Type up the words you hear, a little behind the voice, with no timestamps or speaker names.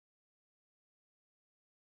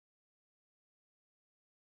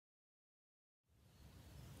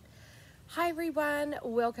Hi everyone,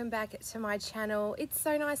 welcome back to my channel. It's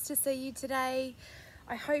so nice to see you today.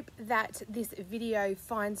 I hope that this video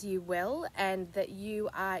finds you well and that you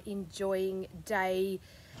are enjoying day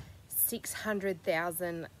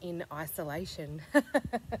 600,000 in isolation.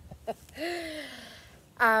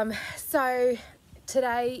 So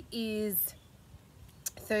today is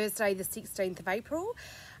Thursday the 16th of April.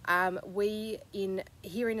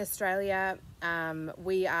 Here in Australia,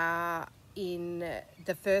 we are in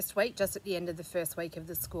the first week, just at the end of the first week of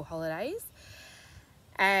the school holidays,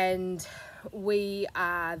 and we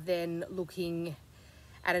are then looking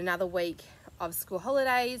at another week of school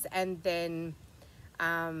holidays, and then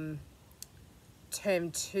term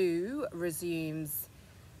 2 resumes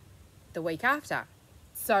the week after.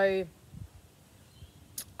 So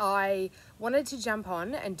I wanted to jump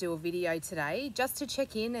on and do a video today just to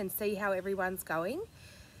check in and see how everyone's going,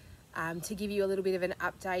 to give you a little bit of an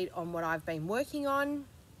update on what I've been working on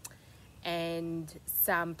and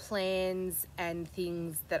some plans and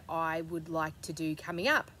things that I would like to do coming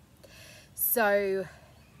up. So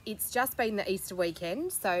it's just been the Easter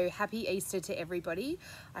weekend, so happy Easter to everybody.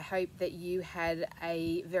 I hope that you had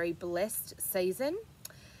a very blessed season.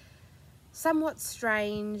 Somewhat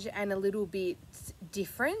strange and a little bit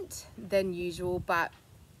different than usual, but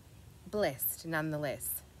blessed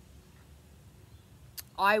nonetheless.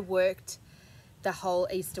 I worked the whole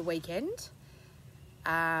Easter weekend,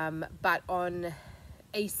 but on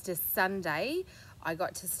Easter Sunday I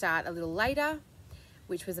got to start a little later,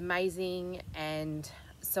 which was amazing, and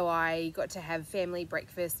so I got to have family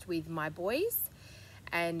breakfast with my boys,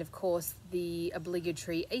 and of course the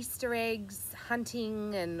obligatory Easter eggs,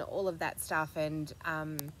 hunting and all of that stuff, and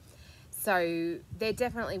so there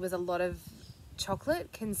definitely was a lot of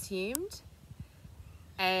chocolate consumed,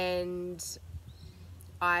 and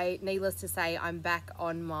needless to say, I'm back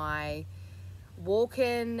on my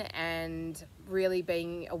walking and really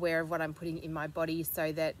being aware of what I'm putting in my body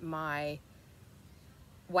so that my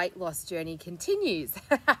weight loss journey continues.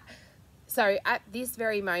 So at this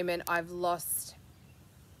very moment, I've lost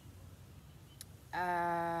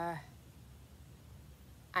 8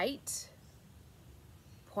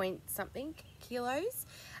 point something kilos,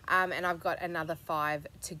 and I've got another 5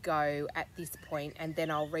 to go at this point, and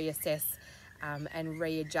then I'll reassess and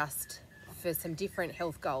readjust for some different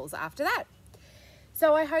health goals after that.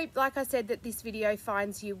 So I hope, like I said, that this video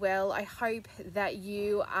finds you well. I hope that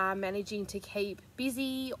you are managing to keep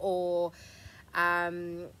busy, or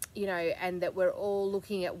you know, and that we're all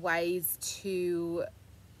looking at ways to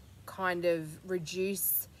kind of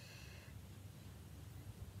reduce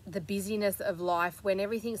the busyness of life when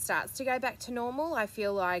everything starts to go back to normal. I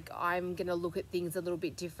feel like I'm going to look at things a little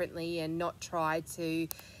bit differently and not try to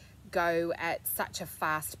go at such a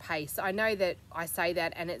fast pace. I know that I say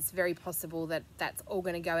that, and it's very possible that that's all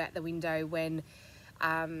going to go out the window when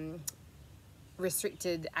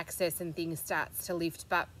restricted access and things starts to lift,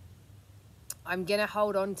 but I'm going to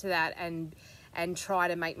hold on to that and try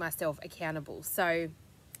to make myself accountable. So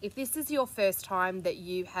if this is your first time that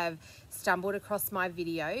you have stumbled across my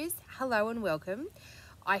videos, hello and welcome.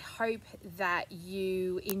 I hope that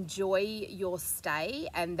you enjoy your stay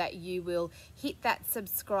and that you will hit that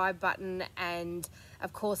subscribe button, and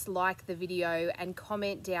of course like the video and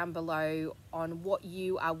comment down below on what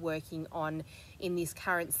you are working on in this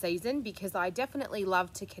current season, because I definitely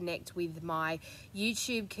love to connect with my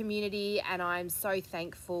YouTube community, and I'm so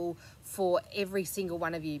thankful for every single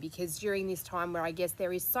one of you, because during this time where I guess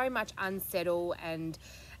there is so much unsettled and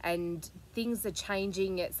things are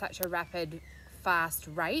changing at such a fast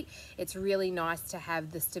rate, it's really nice to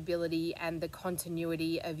have the stability and the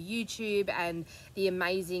continuity of YouTube, and the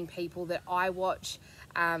amazing people that I watch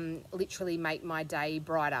literally make my day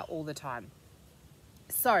brighter all the time.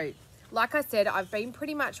 So like I said, I've been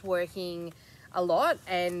pretty much working a lot,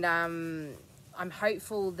 and I'm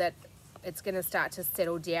hopeful that it's going to start to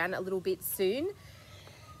settle down a little bit soon,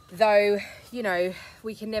 though you know,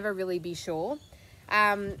 we can never really be sure.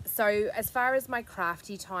 So as far as my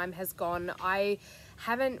crafty time has gone, I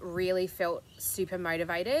haven't really felt super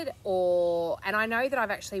motivated, and I know that I've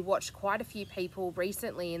actually watched quite a few people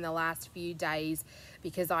recently in the last few days,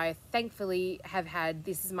 because I thankfully have had,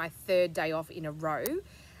 this is my 3rd day off in a row,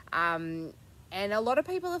 and a lot of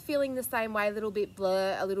people are feeling the same way, a little bit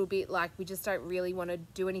blur, a little bit like we just don't really want to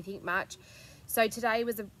do anything much. So today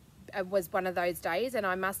was one of those days, and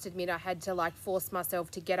I must admit I had to like force myself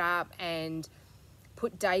to get up and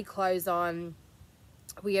put day clothes on.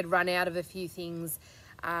 We had run out of a few things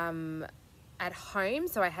at home,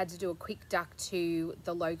 so I had to do a quick duck to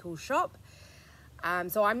the local shop.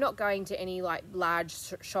 So I'm not going to any like large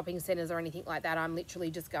shopping centers or anything like that. I'm literally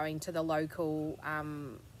just going to the local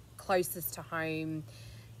closest to home,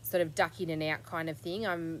 sort of duck in and out kind of thing.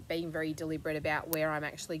 I'm being very deliberate about where I'm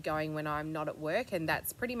actually going when I'm not at work, and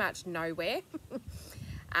that's pretty much nowhere.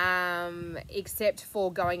 Except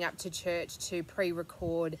for going up to church to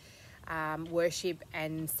pre-record worship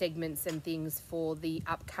and segments and things for the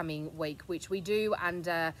upcoming week, which we do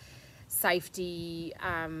under safety.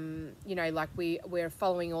 You know, like we're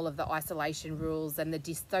following all of the isolation rules and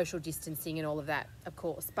the social distancing and all of that, of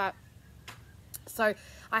course. But so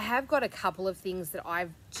I have got a couple of things that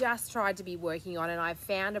I've just tried to be working on, and I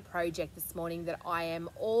found a project this morning that I am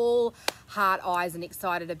all heart, eyes and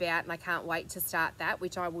excited about, and I can't wait to start that,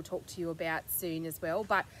 which I will talk to you about soon as well.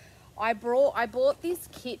 But I bought this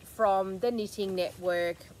kit from the Knitting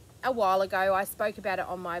Network a while ago. I spoke about it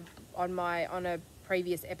on a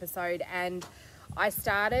previous episode, and I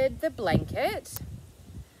started the blanket.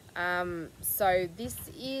 So this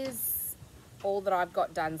is all that I've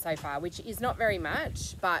got done so far, which is not very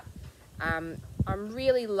much, but I'm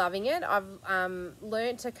really loving it. I've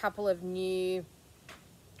learnt a couple of new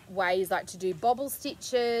ways, like to do bobble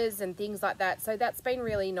stitches and things like that, so that's been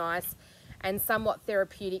really nice and somewhat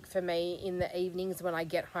therapeutic for me in the evenings when I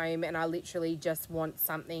get home and I literally just want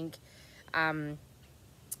something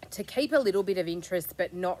to keep a little bit of interest,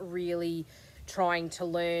 but not really trying to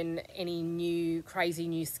learn any crazy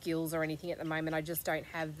new skills or anything at the moment. I just don't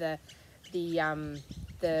have the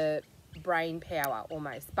brain power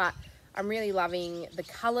almost, but I'm really loving the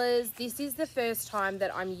colors. This is the first time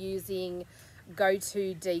that I'm using Go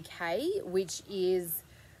To DK, which is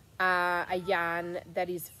a yarn that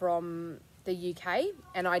is from the UK,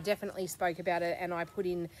 and I definitely spoke about it and I put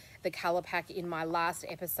in the color pack in my last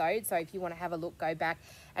episode, so if you want to have a look, go back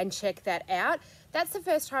and check that out. That's the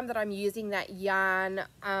first time that I'm using that yarn.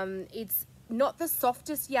 It's not the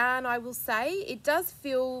softest yarn, I will say. It does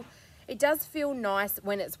feel nice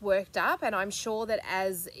when it's worked up, and I'm sure that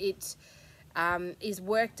as it is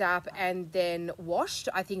worked up and then washed,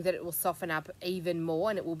 I think that it will soften up even more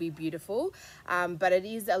and it will be beautiful. But it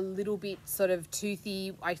is a little bit sort of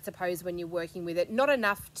toothy, I suppose, when you're working with it. Not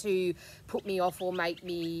enough to put me off or make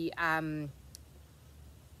me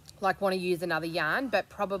like want to use another yarn, but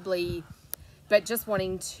just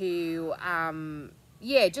wanting to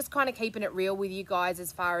yeah, just kind of keeping it real with you guys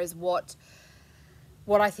as far as what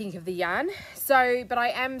I think of the yarn. So, but I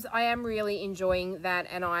am really enjoying that,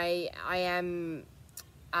 and I am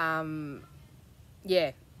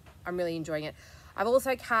yeah, I'm really enjoying it. I've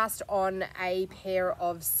also cast on a pair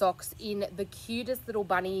of socks in the cutest little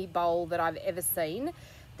bunny bowl that I've ever seen.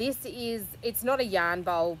 It's not a yarn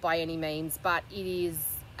bowl by any means, but it is,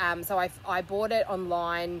 so I bought it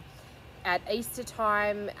online at Easter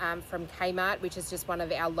time from Kmart, which is just one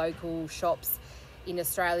of our local shops in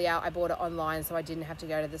Australia. I bought it online so I didn't have to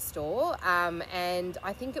go to the store, and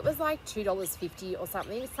I think it was like $2.50 or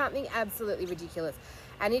something absolutely ridiculous,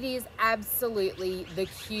 and it is absolutely the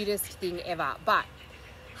cutest thing ever. But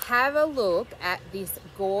have a look at this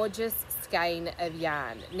gorgeous skein of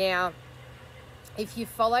yarn. Now, if you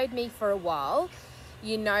followed me for a while,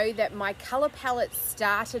 you know that my color palette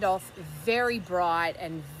started off very bright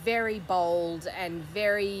and very bold and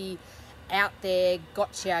very out there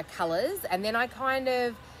gotcha colors, and then I kind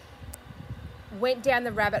of went down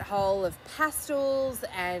the rabbit hole of pastels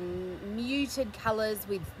and muted colors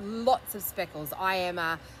with lots of speckles. I am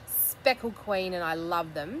a speckle queen and I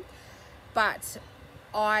love them. But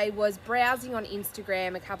I was browsing on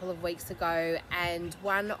Instagram a couple of weeks ago, and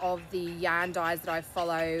one of the yarn dyes that I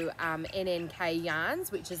follow, NNK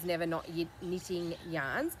Yarns, which is Never Not Knitting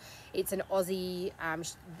Yarns, it's an Aussie,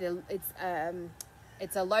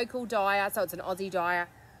 it's a local dyer, so it's an Aussie dyer.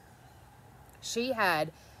 She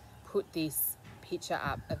had put this picture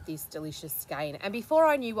up of this delicious skein, and before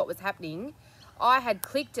I knew what was happening, I had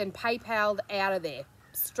clicked and PayPal'd out of there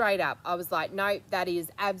straight up. I was like, no, that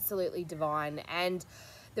is absolutely divine. And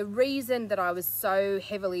the reason that I was so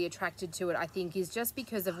heavily attracted to it, I think, is just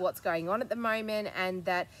because of what's going on at the moment, and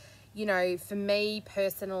that, you know, for me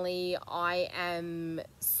personally, I am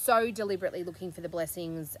so deliberately looking for the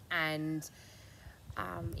blessings and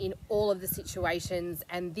in all of the situations,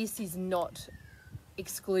 and this is not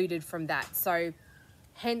excluded from that. So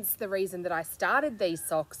hence the reason that I started these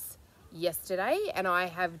socks yesterday, and I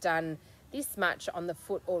have done this much on the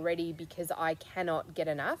foot already because I cannot get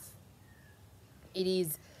enough. It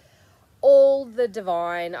is all the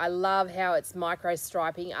divine. I love how it's micro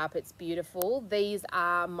striping up. It's beautiful. These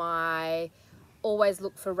are my always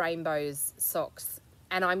look for rainbows socks,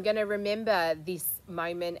 and I'm going to remember this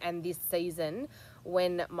moment and this season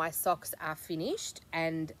when my socks are finished,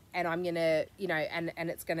 and I'm gonna, you know, and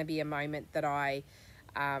it's gonna be a moment that I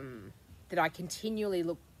continually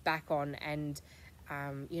look back on and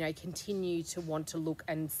you know, continue to want to look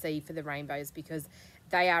and see for the rainbows, because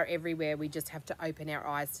they are everywhere. We just have to open our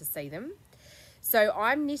eyes to see them. So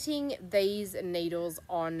I'm knitting these needles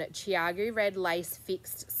on Chiagu Red Lace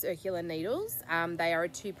Fixed Circular Needles. They are a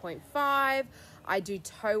 2.5. I do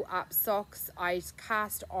toe up socks. I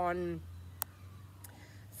cast on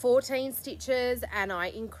 14 stitches and I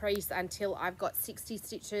increase until I've got 60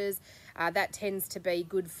 stitches. That tends to be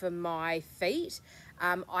good for my feet.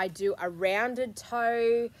 I do a rounded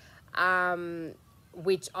toe,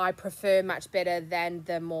 which I prefer much better than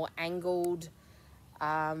the more angled,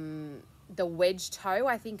 the wedge toe,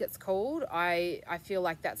 I think it's called. I feel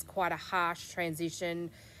like that's quite a harsh transition,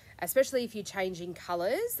 especially if you're changing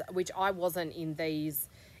colors, which I wasn't in this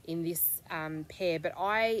pair, but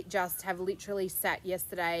I just have literally sat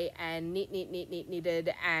yesterday and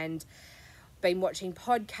knitted and been watching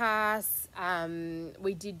podcasts.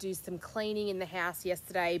 We did do some cleaning in the house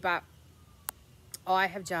yesterday, but I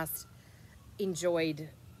have just enjoyed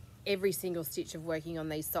every single stitch of working on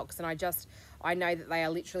these socks, and I know that they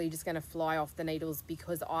are literally just going to fly off the needles,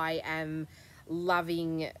 because I am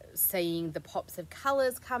loving seeing the pops of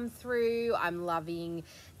colors come through. I'm loving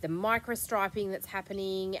the micro striping that's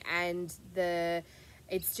happening, and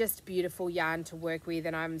it's just beautiful yarn to work with,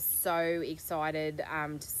 and I'm so excited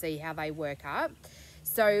to see how they work up.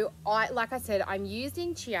 So like I said, I'm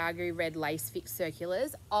using Chiagu Red Lace Fixed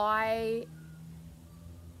Circulars. I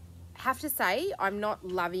have to say I'm not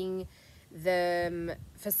loving them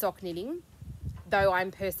for sock knitting, though I'm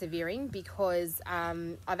persevering, because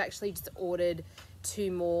I've actually just ordered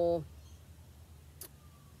two more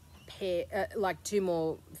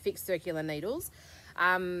fixed circular needles.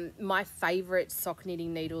 My favorite sock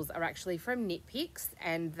knitting needles are actually from Knit Picks,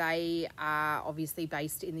 and they are obviously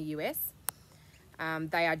based in the US.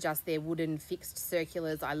 They are just their wooden fixed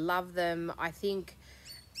circulars. I love them. I think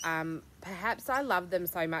perhaps I love them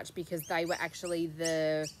so much because they were actually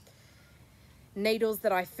the needles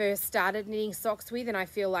that I first started knitting socks with, and I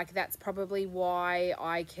feel like that's probably why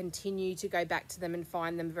I continue to go back to them and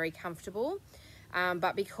find them very comfortable.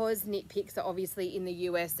 But because Knit Picks are obviously in the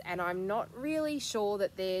US, and I'm not really sure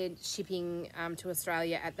that they're shipping to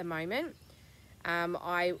Australia at the moment,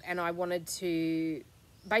 I wanted to,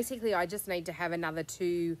 basically I just need to have another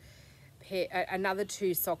two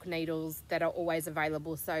sock needles that are always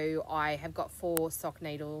available. So I have got 4 sock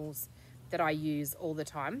needles that I use all the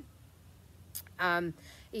time.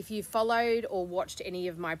 If you followed or watched any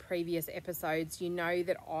of my previous episodes, you know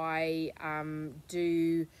that I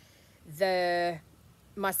do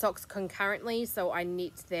my socks concurrently, so I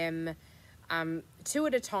knit them 2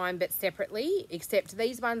 at a time but separately, except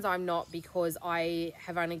these ones I'm not, because I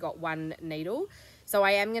have only got 1 needle. So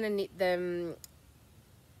I am going to knit them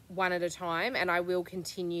 1 at a time, and I will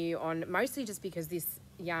continue on, mostly just because this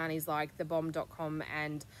yarn is like the bomb.com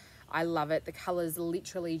and I love it. The colours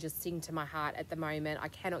literally just sing to my heart at the moment. I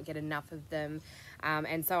cannot get enough of them.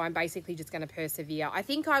 And so I'm basically just going to persevere. I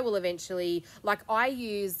think I will eventually,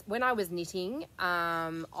 when I was knitting,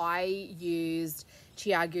 I used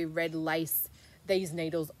Chiagu Red Lace, these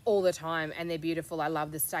needles, all the time, and they're beautiful. I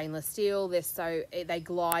love the stainless steel. They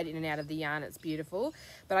glide in and out of the yarn. It's beautiful.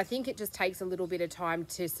 But I think it just takes a little bit of time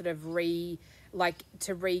to sort of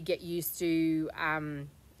get used to,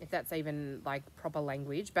 if that's even like proper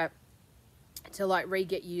language, but to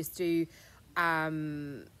re-get used to,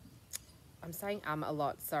 I'm saying a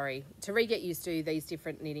lot, sorry, to re-get used to these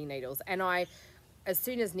different knitting needles. And as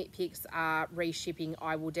soon as Knit Picks are re-shipping,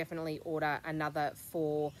 I will definitely order another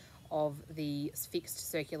 4 of the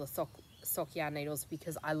fixed circular sock yarn needles,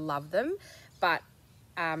 because I love them. But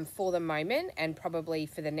for the moment, and probably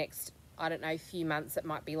for the next, I don't know, few months, it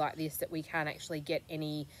might be like this, that we can't actually get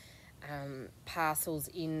any parcels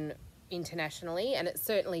in internationally, and it's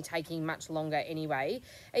certainly taking much longer anyway.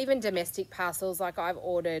 Even domestic parcels, like I've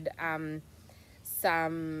ordered from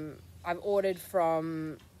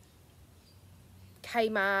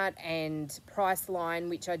Kmart and Priceline,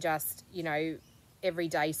 which are just, you know,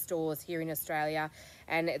 everyday stores here in Australia,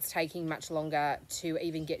 and it's taking much longer to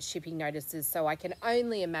even get shipping notices. So I can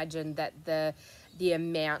only imagine that the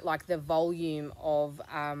amount, like the volume of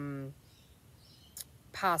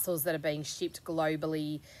parcels that are being shipped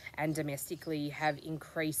globally and domestically have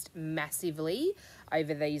increased massively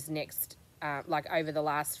over these next over the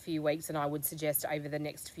last few weeks, and I would suggest over the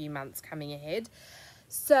next few months coming ahead.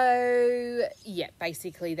 So yeah,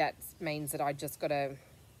 basically that means that I just got to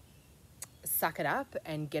suck it up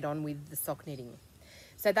and get on with the sock knitting.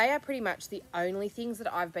 So they are pretty much the only things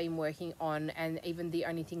that I've been working on, and even the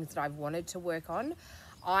only things that I've wanted to work on.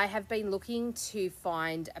 I have been looking to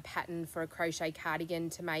find a pattern for a crochet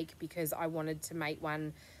cardigan to make, because I wanted to make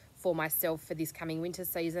one for myself for this coming winter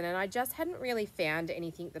season, and I just hadn't really found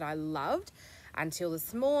anything that I loved until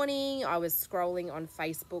this morning. I was scrolling on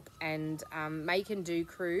Facebook, and Make and Do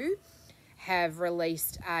Crew have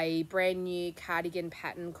released a brand new cardigan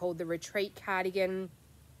pattern called the Retreat cardigan.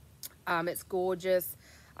 It's gorgeous.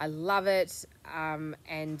 I love it,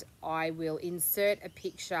 and I will insert a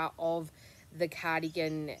picture of the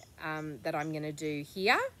cardigan that I'm going to do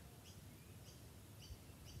here.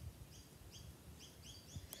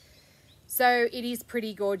 So it is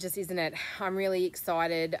pretty gorgeous, isn't it? I'm really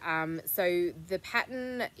excited. So the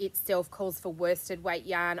pattern itself calls for worsted weight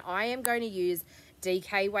yarn. I am going to use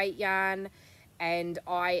DK weight yarn, and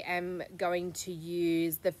I am going to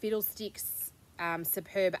use the Fiddlesticks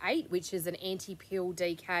Superb 8, which is an anti-pill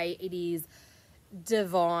DK. It is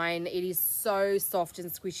divine. It is so soft and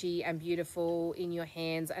squishy and beautiful in your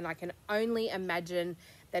hands, and I can only imagine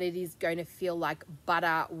that it is going to feel like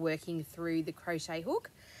butter working through the crochet hook.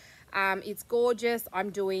 It's gorgeous.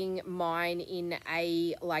 I'm doing mine in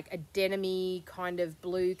a denim-y kind of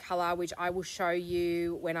blue color, which I will show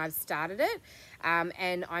you when I've started it.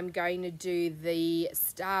 And I'm going to do the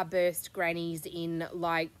Starburst grannies in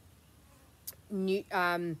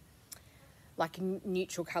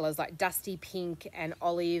neutral colors, like dusty pink and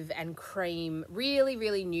olive and cream. Really,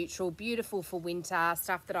 really neutral, beautiful for winter,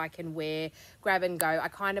 stuff that I can wear, grab and go. I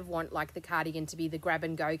kind of want like the cardigan to be the grab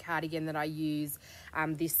and go cardigan that I use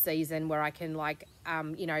this season, where I can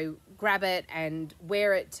you know, grab it and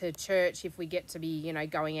wear it to church if we get to be, you know,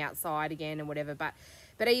 going outside again and whatever. But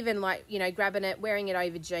even like, you know, grabbing it, wearing it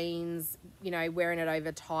over jeans, you know, wearing it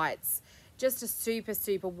over tights. Just a super,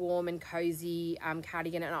 super warm and cozy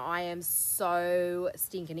cardigan, and I am so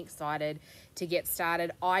stinking excited to get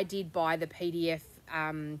started. I did buy the PDF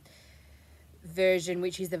version,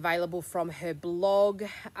 which is available from her blog,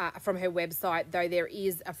 from her website, though there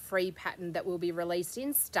is a free pattern that will be released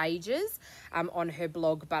in stages on her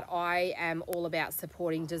blog. But I am all about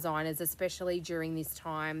supporting designers, especially during this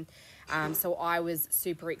time. So I was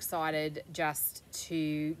super excited just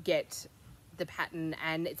to get the pattern,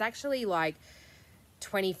 and it's actually like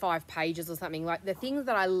 25 pages or something. Like, the things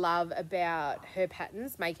that I love about her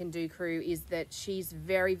patterns, Make and Do Crew, is that she's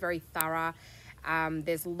very, very thorough.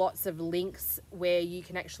 There's lots of links where you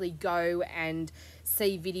can actually go and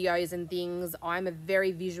see videos and things. I'm a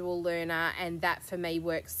very visual learner, and that for me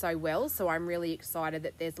works so well. So I'm really excited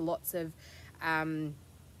that there's lots of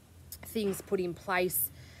things put in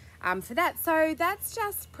place for that. So that's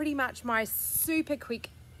just pretty much my super quick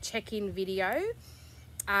check-in video.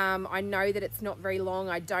 I know that it's not very long.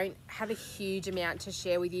 I don't have a huge amount to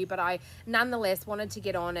share with you, but I nonetheless wanted to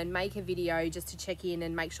get on and make a video just to check in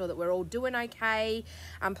and make sure that we're all doing okay.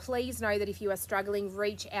 Please know that if you are struggling,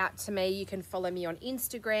 reach out to me. You can follow me on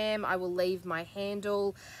Instagram. I will leave my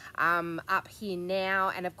handle up here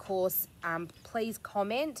now, and of course please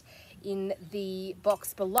comment in the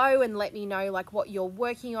box below and let me know like what you're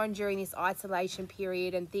working on during this isolation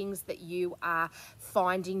period and things that you are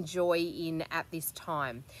finding joy in at this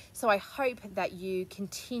time. So I hope that you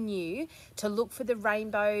continue to look for the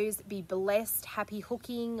rainbows, be blessed, happy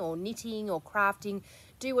hooking or knitting or crafting.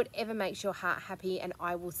 Do whatever makes your heart happy, and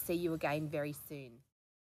I will see you again very soon.